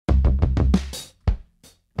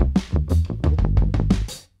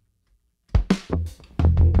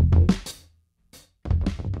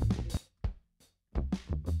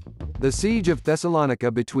The siege of Thessalonica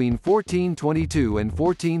between 1422 and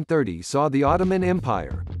 1430 saw the Ottoman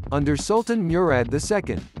Empire, under Sultan Murad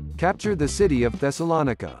II, capture the city of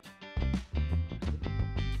Thessalonica.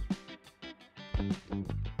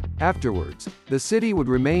 Afterwards, the city would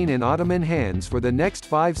remain in Ottoman hands for the next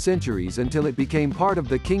 5 centuries until it became part of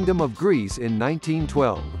the Kingdom of Greece in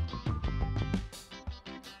 1912.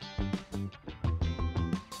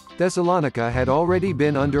 Thessalonica had already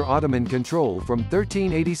been under Ottoman control from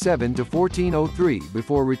 1387 to 1403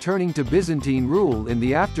 before returning to Byzantine rule in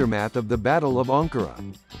the aftermath of the Battle of Ankara.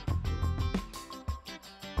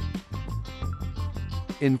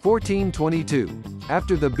 In 1422,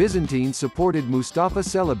 after the Byzantines supported Mustafa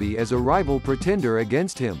Celebi as a rival pretender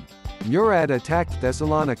against him, Murad attacked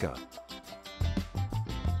Thessalonica.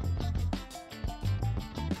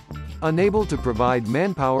 Unable to provide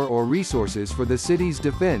manpower or resources for the city's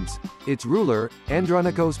defense, its ruler,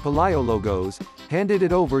 Andronikos Palaiologos, handed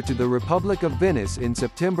it over to the Republic of Venice in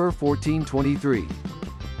September 1423.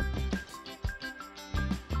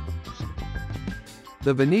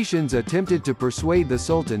 The Venetians attempted to persuade the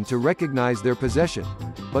Sultan to recognize their possession,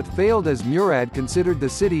 but failed as Murad considered the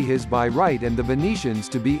city his by right and the Venetians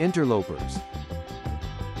to be interlopers.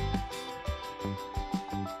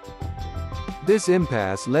 This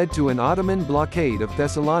impasse led to an Ottoman blockade of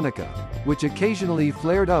Thessalonica, which occasionally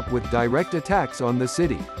flared up with direct attacks on the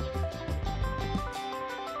city.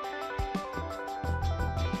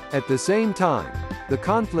 At the same time, the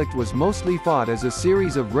conflict was mostly fought as a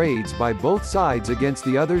series of raids by both sides against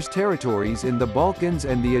the other's territories in the Balkans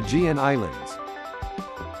and the Aegean Islands.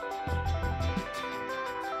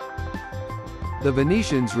 The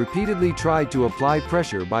Venetians repeatedly tried to apply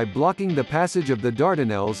pressure by blocking the passage of the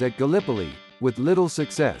Dardanelles at Gallipoli, with little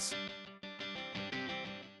success.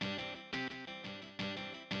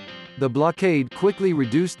 The blockade quickly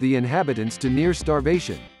reduced the inhabitants to near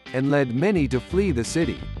starvation, and led many to flee the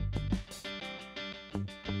city.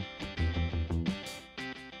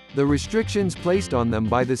 The restrictions placed on them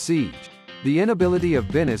by the siege, the inability of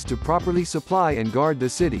Venice to properly supply and guard the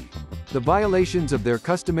city, the violations of their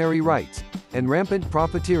customary rights, and rampant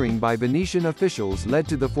profiteering by Venetian officials led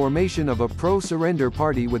to the formation of a pro-surrender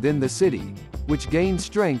party within the city, which gained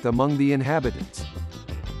strength among the inhabitants.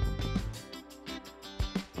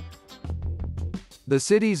 The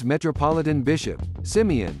city's metropolitan bishop,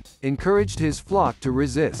 Simeon, encouraged his flock to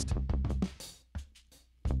resist.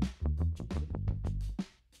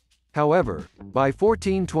 However, by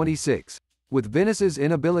 1426, with Venice's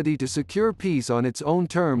inability to secure peace on its own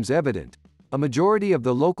terms evident, a majority of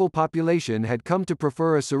the local population had come to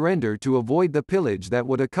prefer a surrender to avoid the pillage that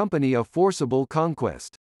would accompany a forcible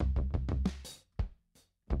conquest.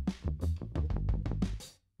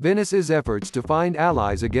 Venice's efforts to find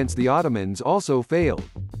allies against the Ottomans also failed.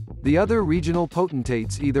 The other regional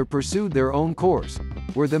potentates either pursued their own course,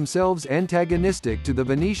 were themselves antagonistic to the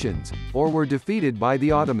Venetians, or were defeated by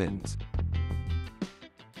the Ottomans.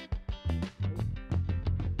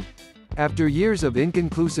 After years of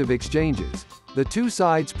inconclusive exchanges, the two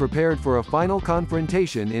sides prepared for a final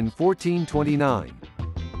confrontation in 1429.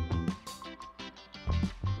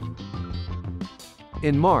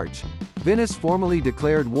 In March, Venice formally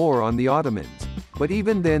declared war on the Ottomans, but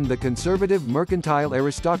even then the conservative mercantile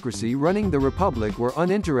aristocracy running the Republic were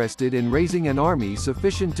uninterested in raising an army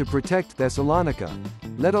sufficient to protect Thessalonica,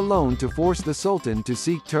 let alone to force the Sultan to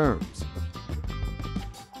seek terms.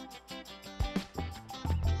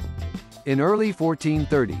 In early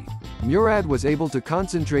 1430, Murad was able to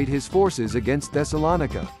concentrate his forces against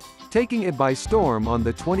Thessalonica, taking it by storm on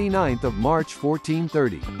the 29th of March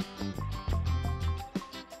 1430.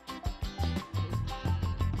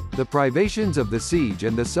 The privations of the siege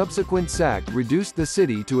and the subsequent sack reduced the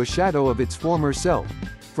city to a shadow of its former self,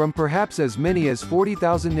 from perhaps as many as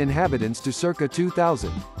 40,000 inhabitants to circa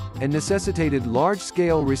 2,000, and necessitated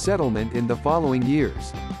large-scale resettlement in the following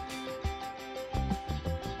years.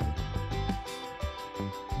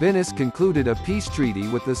 Venice concluded a peace treaty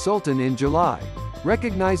with the Sultan in July,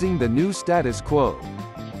 recognizing the new status quo.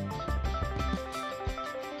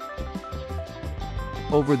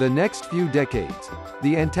 Over the next few decades,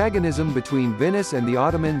 the antagonism between Venice and the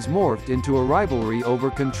Ottomans morphed into a rivalry over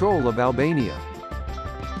control of Albania.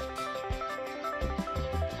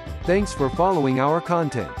 Thanks for following our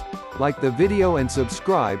content. Like the video and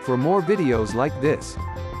subscribe for more videos like this.